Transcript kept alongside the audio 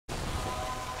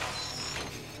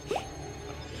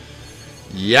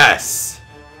Yes.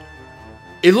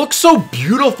 It looks so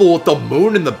beautiful with the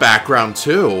moon in the background,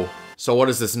 too. So what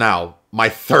is this now? My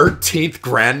 13th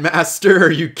Grandmaster? Are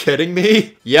you kidding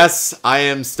me? Yes, I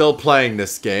am still playing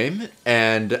this game,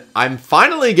 and I'm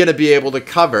finally gonna be able to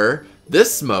cover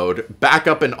this mode, Back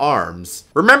Up in Arms.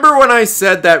 Remember when I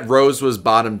said that Rose was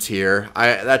bottom tier?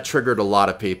 That triggered a lot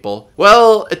of people.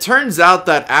 Well, it turns out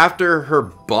that after her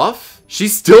buff,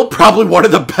 she's still probably one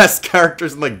of the best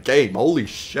characters in the game. Holy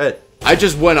shit. I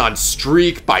just went on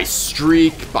streak by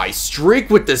streak by streak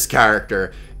with this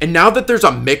character. And now that there's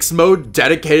a mix mode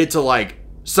dedicated to like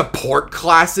support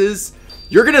classes,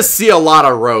 you're gonna see a lot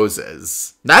of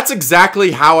Roses. That's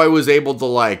exactly how I was able to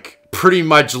like pretty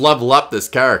much level up this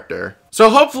character. So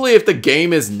hopefully if the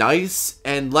game is nice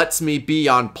and lets me be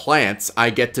on plants, I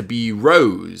get to be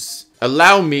Rose.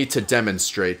 Allow me to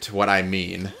demonstrate what I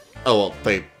mean. Oh, well,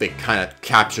 they kind of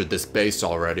captured this base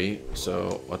already,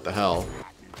 so what the hell?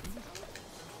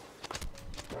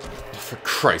 For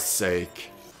Christ's sake.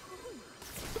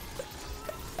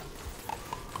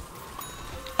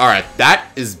 Alright,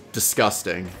 that is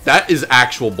disgusting. That is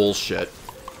actual bullshit.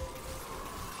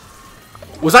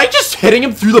 Was I just hitting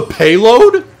him through the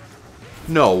payload?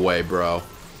 No way, bro.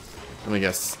 Let me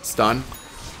guess. Stun?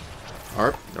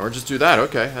 Or just do that.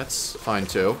 Okay, that's fine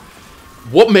too.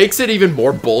 What makes it even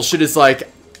more bullshit is like,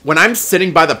 when I'm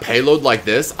sitting by the payload like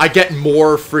this, I get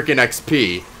more freaking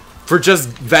XP for just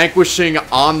vanquishing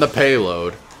on the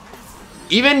payload.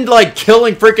 Even like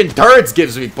killing freaking turrets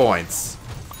gives me points.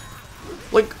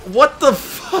 Like, what the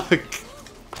fuck?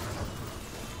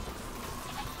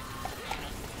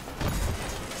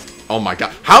 Oh my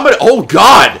god. How many? Oh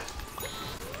god!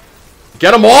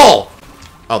 Get them all!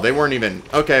 Oh, they weren't even...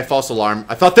 Okay, false alarm.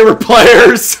 I thought they were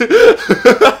players!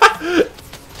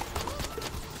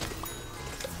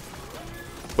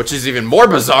 Which is even more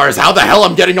bizarre is how the hell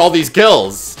I'm getting all these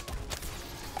kills.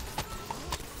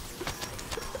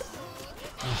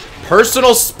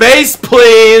 Personal space,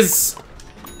 please!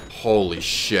 Holy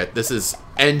shit, this is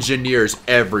engineers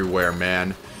everywhere,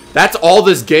 man. That's all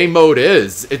this game mode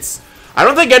is. It's... I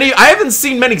don't think I haven't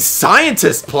seen many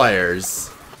scientist players.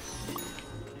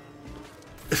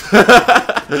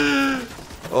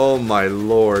 Oh my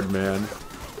lord, man.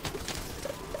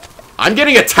 I'm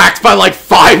getting attacked by like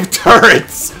 5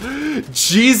 turrets.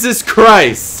 Jesus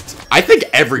Christ. I think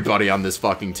everybody on this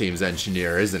fucking team's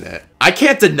engineer, isn't it? I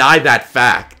can't deny that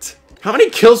fact. How many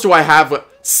kills do I have?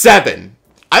 7.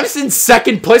 I'm in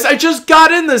 2nd place. I just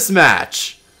got in this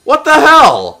match. What the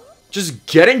hell? Just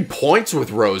getting points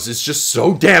with Rose is just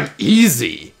so damn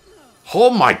easy. Oh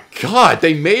my god,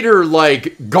 they made her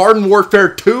like Garden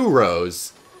Warfare 2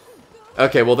 Rose.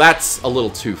 Okay, well that's a little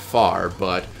too far,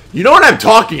 but you know what I'm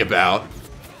talking about.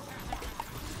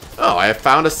 Oh, I have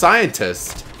found a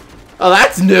scientist. Oh,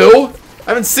 that's new. I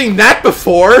haven't seen that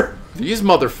before. These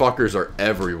motherfuckers are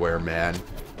everywhere, man.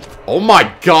 Oh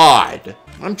my god.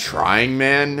 I'm trying,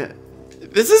 man.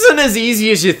 This isn't as easy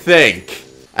as you think.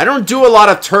 I don't do a lot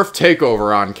of turf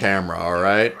takeover on camera,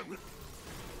 alright?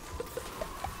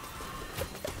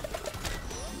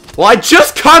 Well, I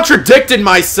just contradicted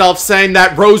myself saying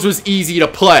that Rose was easy to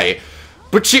play.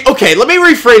 But okay, let me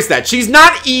rephrase that. She's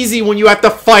not easy when you have to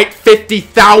fight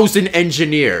 50,000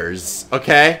 engineers,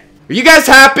 okay? Are you guys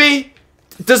happy?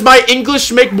 Does my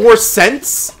English make more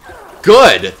sense?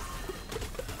 Good.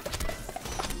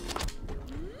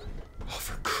 Oh,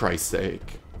 for Christ's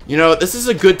sake. You know, this is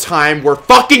a good time where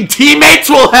fucking teammates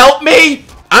will help me!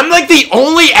 I'm like the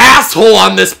only asshole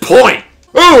on this point!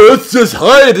 Oh, let's just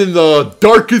hide in the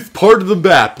darkest part of the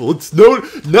map. Let's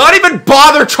not even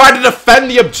bother trying to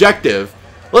defend the objective.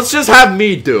 Let's just have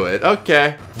me do it.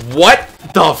 Okay. What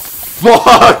the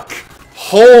fuck?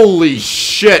 Holy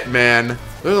shit, man.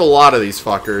 There's a lot of these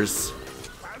fuckers.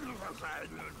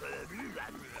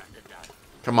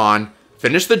 Come on.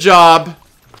 Finish the job.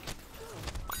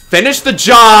 Finish the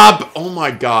job! Oh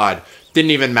my god.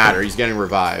 Didn't even matter. He's getting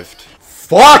revived.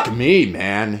 Fuck me,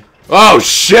 man. Oh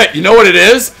shit, you know what it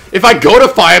is? If I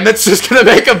goatify him, that's just gonna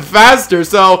make him faster,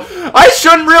 so I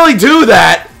shouldn't really do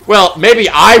that. Well, maybe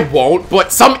I won't,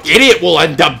 but some idiot will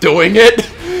end up doing it.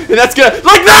 And that's gonna...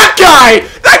 Like that guy!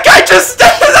 That guy just...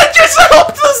 that just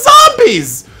helped the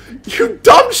zombies! You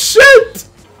dumb shit!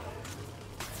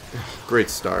 Great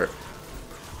start.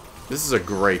 This is a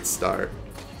great start.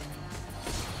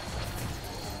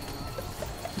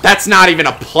 That's not even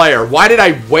a player. Why did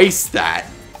I waste that?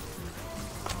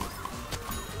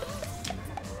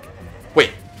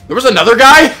 Wait, there was another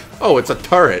guy? Oh, it's a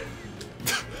turret.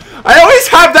 I always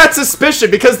have that suspicion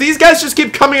because these guys just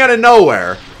keep coming out of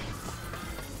nowhere.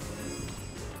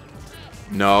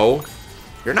 No,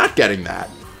 you're not getting that.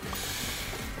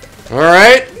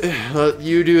 Alright,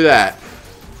 you do that.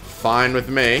 Fine with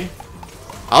me.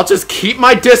 I'll just keep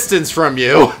my distance from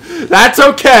you. That's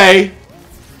okay.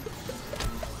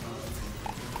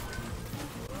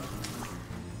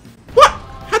 What?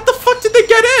 How the fuck did they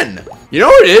get in? You know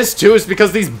what it is, too? Is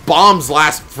because these bombs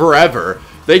last forever.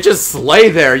 They just lay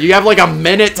there. You have like a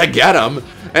minute to get them.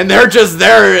 And they're just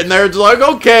there. And they're just like,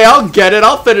 okay, I'll get it.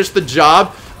 I'll finish the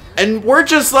job. And we're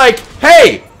just like,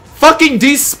 hey, fucking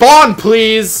despawn,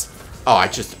 please. Oh, I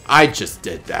just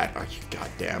did that. Oh, you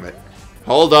goddamn it.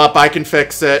 Hold up, I can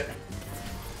fix it.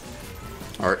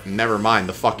 Or, never mind,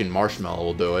 the fucking marshmallow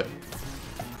will do it.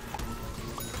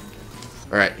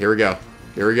 Alright, here we go.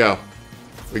 Here we go.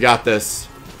 We got this.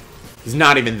 He's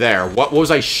not even there. What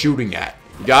was I shooting at?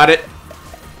 You got it?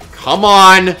 Come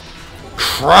on!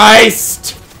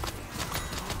 Christ!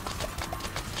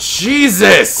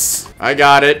 Jesus! I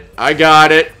got it. I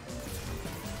got it.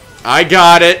 I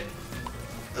got it.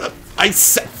 I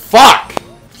said, fuck!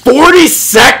 40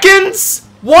 seconds?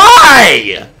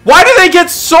 Why? Why do they get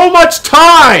so much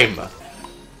time?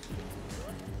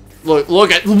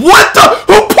 Look at, what the,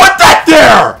 who put that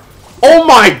there? Oh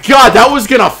my god, that was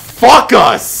gonna fuck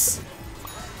us.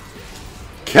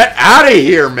 Get out of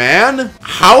here, man.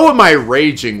 How am I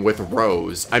raging with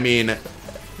Rose? I mean,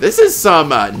 this is some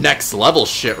next level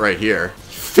shit right here.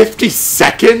 50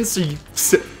 seconds? Are you,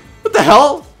 what the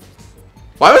hell?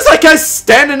 Why was that guy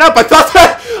standing up? I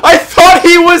thought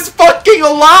he was fucking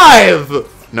alive!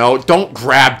 No, don't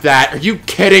grab that. Are you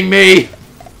kidding me?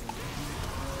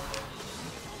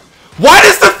 Why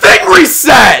does the thing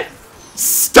reset?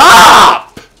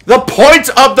 Stop! The point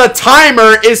of the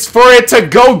timer is for it to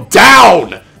go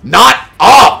down, not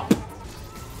up!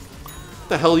 What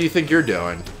the hell do you think you're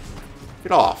doing?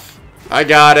 Get off. I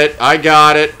got it. I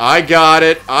got it. I got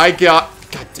it. I got...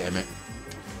 God damn it.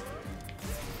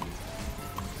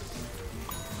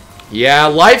 Yeah,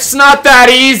 life's not that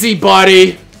easy,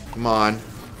 buddy. Come on.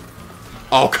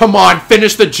 Oh, come on.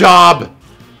 Finish the job.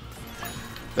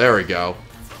 There we go.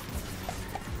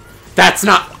 That's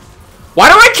not... Why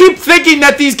do I keep thinking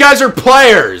that these guys are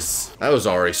players? That was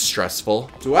already stressful.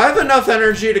 Do I have enough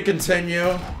energy to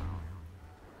continue?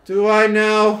 Do I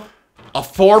now? A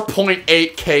 4.8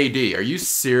 KD. Are you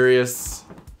serious?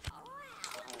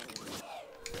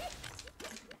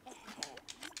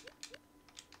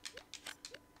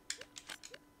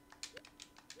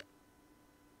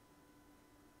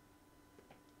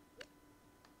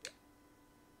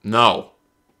 No.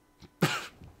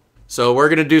 So we're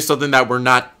gonna do something that we're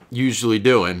not usually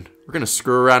doing. We're gonna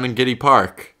screw around in Giddy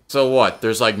Park. So what?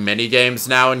 There's like mini games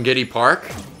now in Giddy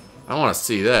Park? I want to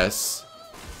see this.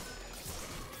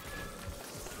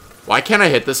 Why can't I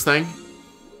hit this thing?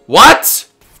 What?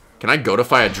 Can I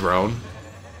godify a drone?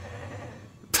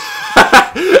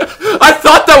 I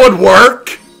thought that would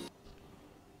work.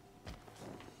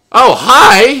 Oh,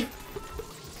 hi.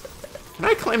 Can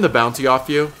I claim the bounty off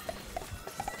you?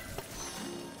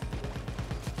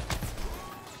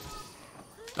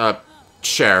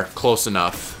 Share. Close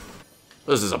enough.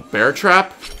 This is a bear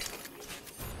trap?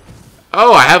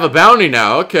 Oh, I have a bounty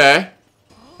now. Okay.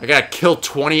 I gotta kill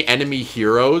 20 enemy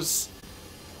heroes?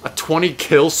 A 20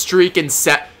 kill streak in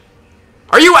set...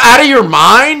 Are you out of your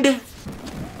mind?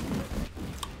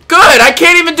 Good! I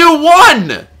can't even do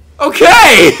one!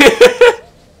 Okay!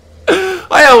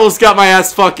 I almost got my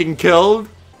ass fucking killed.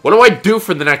 What do I do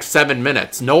for the next 7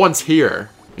 minutes? No one's here.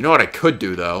 You know what I could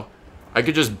do, though? I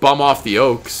could just bum off the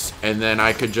Oaks, and then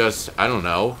I could just, I don't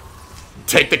know,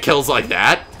 take the kills like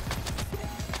that.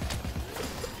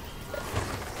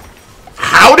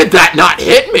 How did that not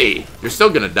hit me? You're still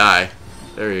gonna die.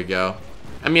 There you go.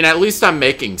 I mean, at least I'm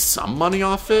making some money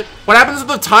off it. What happens if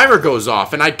the timer goes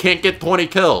off and I can't get 20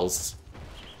 kills?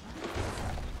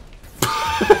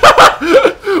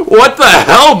 What the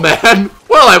hell, man?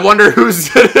 Well, I wonder who's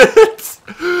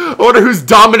I wonder who's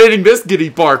dominating this Giddy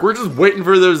Park. We're just waiting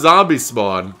for their zombie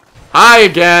spawn. Hi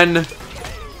again.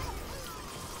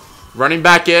 Running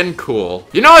back in? Cool.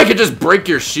 You know I could just break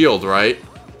your shield, right?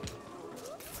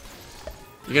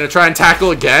 You gonna try and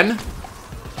tackle again?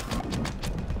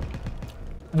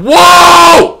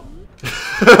 Whoa!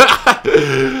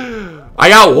 I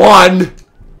got one.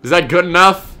 Is that good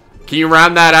enough? Can you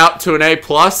round that out to an A+?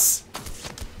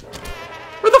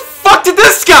 Where the fuck did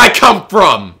this guy come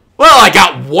from? Well, I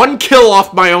got one kill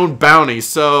off my own bounty,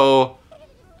 so...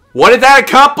 What did that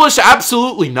accomplish?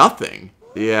 Absolutely nothing.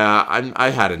 Yeah,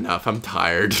 I had enough. I'm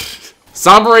tired.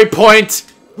 Summary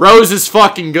point. Rose is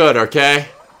fucking good, okay?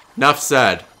 Enough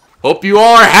said. Hope you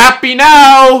all are happy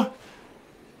now!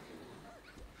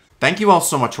 Thank you all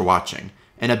so much for watching.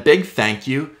 And a big thank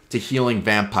you to Healing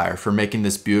Vampire for making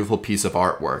this beautiful piece of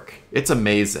artwork. It's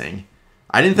amazing.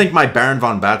 I didn't think my Baron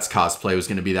Von Bats cosplay was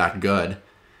going to be that good.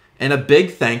 And a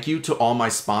big thank you to all my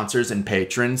sponsors and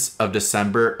patrons of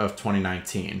December of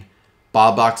 2019.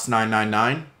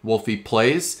 Bobbox999, Wolfie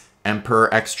Plays, Emperor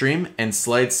Extreme, and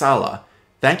Slade Sala.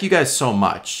 Thank you guys so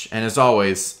much, and as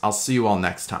always, I'll see you all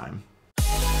next time.